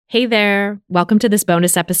Hey there. Welcome to this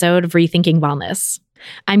bonus episode of Rethinking Wellness.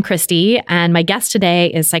 I'm Christy, and my guest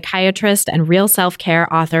today is psychiatrist and real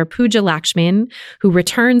self-care author Pooja Lakshmin, who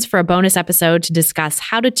returns for a bonus episode to discuss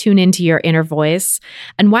how to tune into your inner voice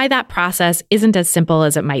and why that process isn't as simple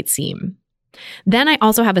as it might seem. Then I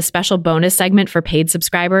also have a special bonus segment for paid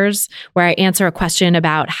subscribers where I answer a question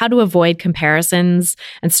about how to avoid comparisons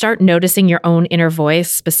and start noticing your own inner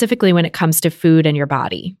voice, specifically when it comes to food and your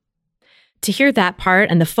body. To hear that part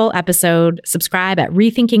and the full episode, subscribe at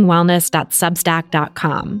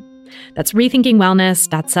rethinkingwellness.substack.com. That's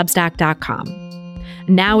rethinkingwellness.substack.com.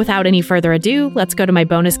 Now, without any further ado, let's go to my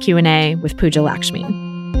bonus Q&A with Pooja Lakshmin.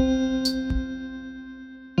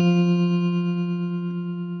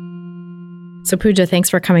 So Pooja, thanks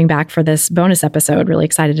for coming back for this bonus episode. Really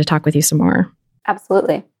excited to talk with you some more.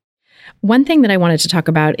 Absolutely. One thing that I wanted to talk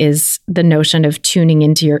about is the notion of tuning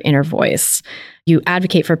into your inner voice. You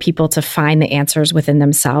advocate for people to find the answers within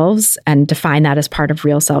themselves and define that as part of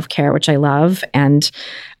real self-care, which I love. And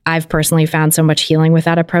I've personally found so much healing with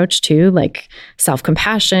that approach too, like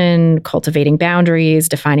self-compassion, cultivating boundaries,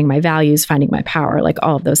 defining my values, finding my power, like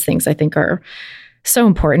all of those things I think are so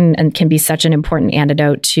important and can be such an important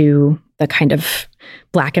antidote to the kind of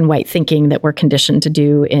black and white thinking that we're conditioned to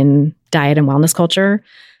do in diet and wellness culture.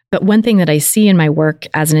 But one thing that I see in my work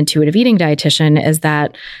as an intuitive eating dietitian is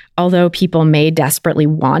that although people may desperately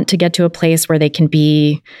want to get to a place where they can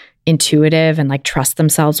be intuitive and like trust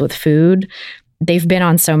themselves with food, they've been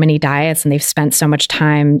on so many diets and they've spent so much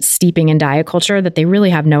time steeping in diet culture that they really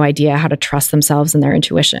have no idea how to trust themselves and their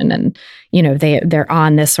intuition. And, you know, they're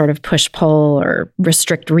on this sort of push-pull or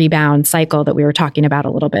restrict-rebound cycle that we were talking about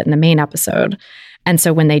a little bit in the main episode. And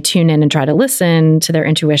so when they tune in and try to listen to their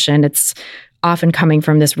intuition, it's often coming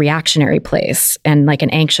from this reactionary place and like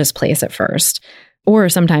an anxious place at first. Or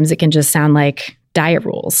sometimes it can just sound like diet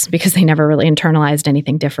rules because they never really internalized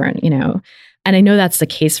anything different, you know. And I know that's the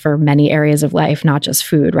case for many areas of life, not just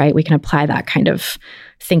food, right? We can apply that kind of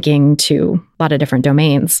thinking to a lot of different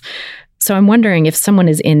domains. So I'm wondering if someone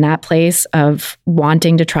is in that place of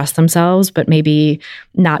wanting to trust themselves, but maybe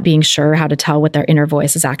not being sure how to tell what their inner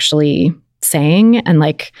voice is actually saying. And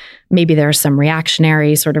like maybe there's some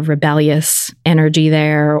reactionary sort of rebellious energy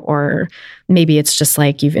there, or maybe it's just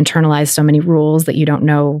like you've internalized so many rules that you don't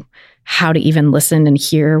know how to even listen and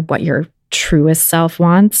hear what your truest self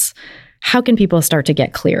wants. How can people start to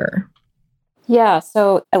get clearer? Yeah,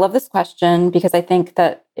 so I love this question because I think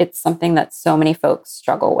that it's something that so many folks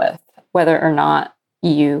struggle with, whether or not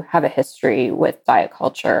you have a history with diet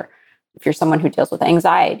culture. If you're someone who deals with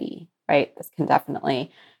anxiety, right, this can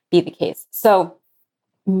definitely be the case. So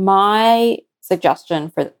my suggestion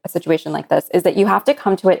for a situation like this is that you have to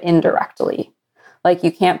come to it indirectly. Like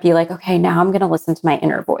you can't be like, okay, now I'm going to listen to my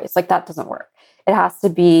inner voice. Like that doesn't work. It has to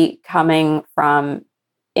be coming from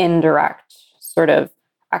indirect sort of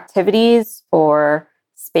activities or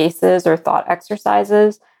spaces or thought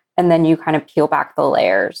exercises. And then you kind of peel back the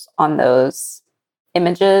layers on those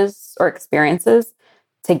images or experiences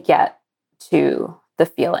to get to the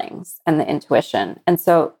feelings and the intuition. And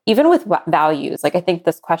so even with values, like I think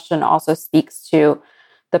this question also speaks to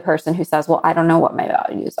the person who says, well, I don't know what my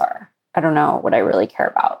values are. I don't know what I really care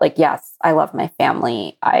about. Like, yes, I love my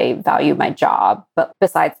family. I value my job. But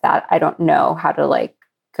besides that, I don't know how to like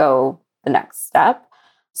go the next step.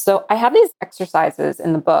 So I have these exercises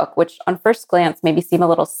in the book, which on first glance maybe seem a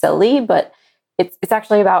little silly, but it's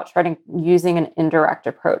actually about using an indirect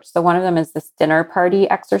approach. So one of them is this dinner party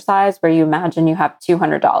exercise where you imagine you have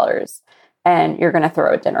 $200 and you're going to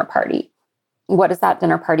throw a dinner party. What is that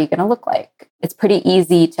dinner party going to look like? It's pretty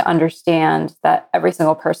easy to understand that every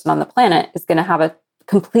single person on the planet is going to have a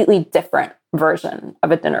completely different version of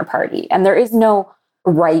a dinner party. And there is no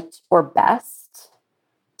right or best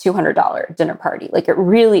 $200 dinner party. Like it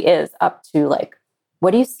really is up to like, what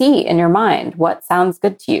do you see in your mind? What sounds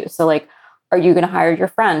good to you? So like, are you going to hire your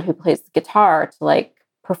friend who plays the guitar to like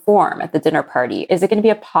perform at the dinner party? Is it going to be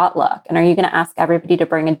a potluck? And are you going to ask everybody to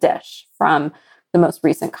bring a dish from the most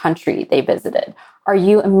recent country they visited? Are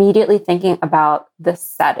you immediately thinking about the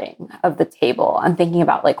setting of the table and thinking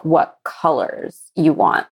about like what colors you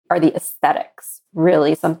want? Are the aesthetics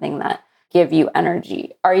really something that give you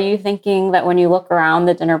energy? Are you thinking that when you look around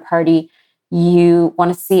the dinner party, you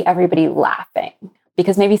want to see everybody laughing?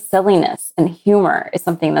 Because maybe silliness and humor is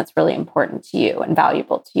something that's really important to you and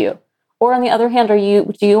valuable to you. Or on the other hand, do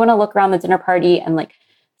you want to look around the dinner party and like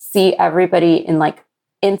see everybody in like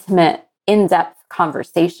intimate, in-depth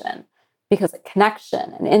conversation? Because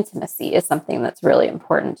connection and intimacy is something that's really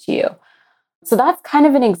important to you. So that's kind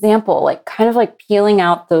of an example, like kind of like peeling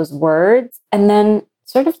out those words and then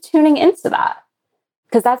sort of tuning into that.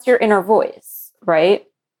 Because that's your inner voice, right?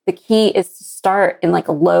 The key is to start in like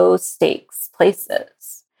low stakes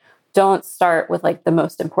places. Don't start with like the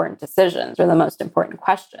most important decisions or the most important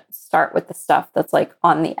questions. Start with the stuff that's like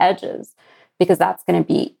on the edges, because that's going to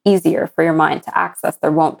be easier for your mind to access.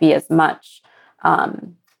 There won't be as much,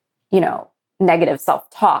 negative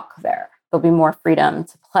self-talk there. There'll be more freedom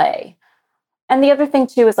to play. And the other thing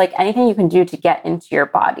too is like anything you can do to get into your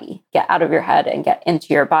body, get out of your head and get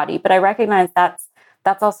into your body. But I recognize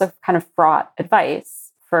that's also kind of fraught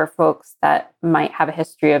advice for folks that might have a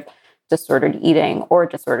history of disordered eating or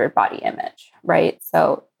disordered body image, right?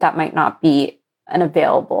 So that might not be an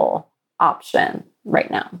available option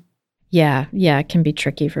right now. Yeah, it can be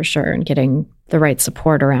tricky for sure. And getting the right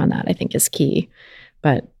support around that, I think, is key.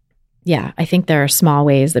 But yeah, I think there are small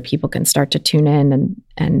ways that people can start to tune in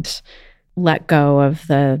and let go of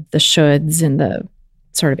the shoulds and the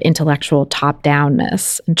sort of intellectual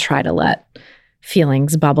top-downness and try to let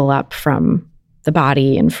feelings bubble up from the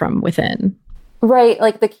body and from within. Right.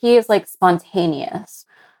 Like the key is like spontaneous.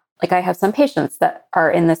 Like I have some patients that are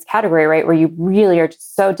in this category, right, where you really are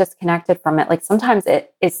just so disconnected from it. Like sometimes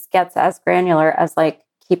it gets as granular as like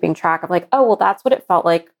keeping track of like, oh, well, that's what it felt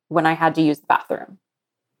like when I had to use the bathroom,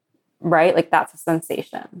 right? Like that's a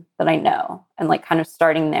sensation that I know. And like kind of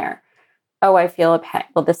starting there. Oh, I feel a pain.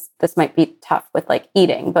 Well, this might be tough with like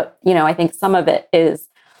eating, but I think some of it is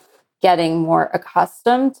getting more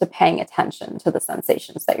accustomed to paying attention to the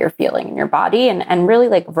sensations that you're feeling in your body and really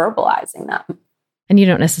like verbalizing them. And you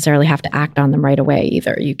don't necessarily have to act on them right away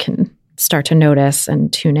either. You can start to notice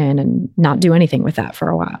and tune in and not do anything with that for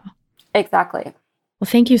a while. Exactly. Well,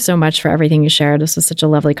 thank you so much for everything you shared. This was such a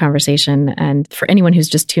lovely conversation. And for anyone who's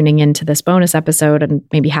just tuning into this bonus episode and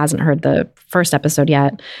maybe hasn't heard the first episode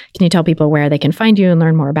yet, can you tell people where they can find you and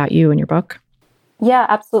learn more about you and your book? Yeah,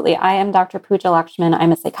 absolutely. I am Dr. Pooja Lakshmin.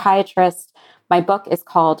 I'm a psychiatrist. My book is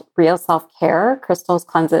called Real Self-Care, Crystals,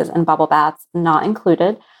 Cleanses, and Bubble Baths Not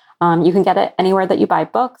Included. You can get it anywhere that you buy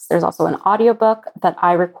books. There's also an audiobook that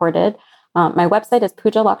I recorded. My website is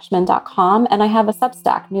poojalakshmin.com, and I have a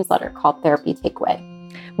Substack newsletter called Therapy Takeaway.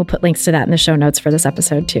 We'll put links to that in the show notes for this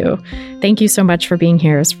episode too. Thank you so much for being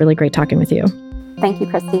here. It's really great talking with you. Thank you,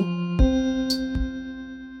 Christy.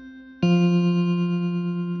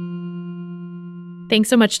 Thanks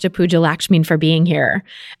so much to Pooja Lakshmin for being here.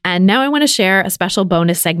 And now I want to share a special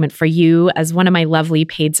bonus segment for you as one of my lovely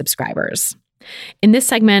paid subscribers. In this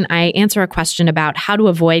segment, I answer a question about how to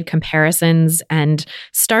avoid comparisons and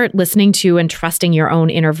start listening to and trusting your own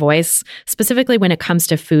inner voice, specifically when it comes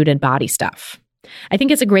to food and body stuff. I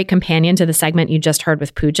think it's a great companion to the segment you just heard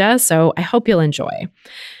with Pooja, so I hope you'll enjoy.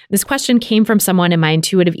 This question came from someone in my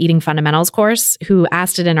Intuitive Eating Fundamentals course who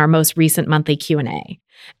asked it in our most recent monthly Q&A.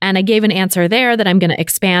 And I gave an answer there that I'm going to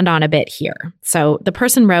expand on a bit here. So the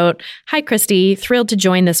person wrote, "Hi, Christy, thrilled to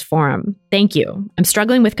join this forum. Thank you. I'm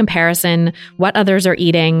struggling with comparison, what others are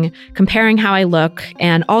eating, comparing how I look,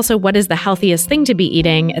 and also what is the healthiest thing to be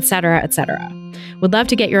eating, etc., etc. Would love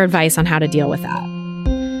to get your advice on how to deal with that."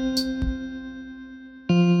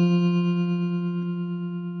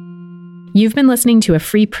 You've been listening to a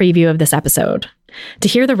free preview of this episode. To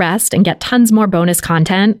hear the rest and get tons more bonus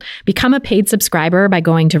content, become a paid subscriber by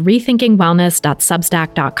going to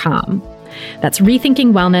rethinkingwellness.substack.com. That's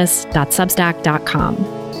rethinkingwellness.substack.com.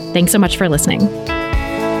 Thanks so much for listening.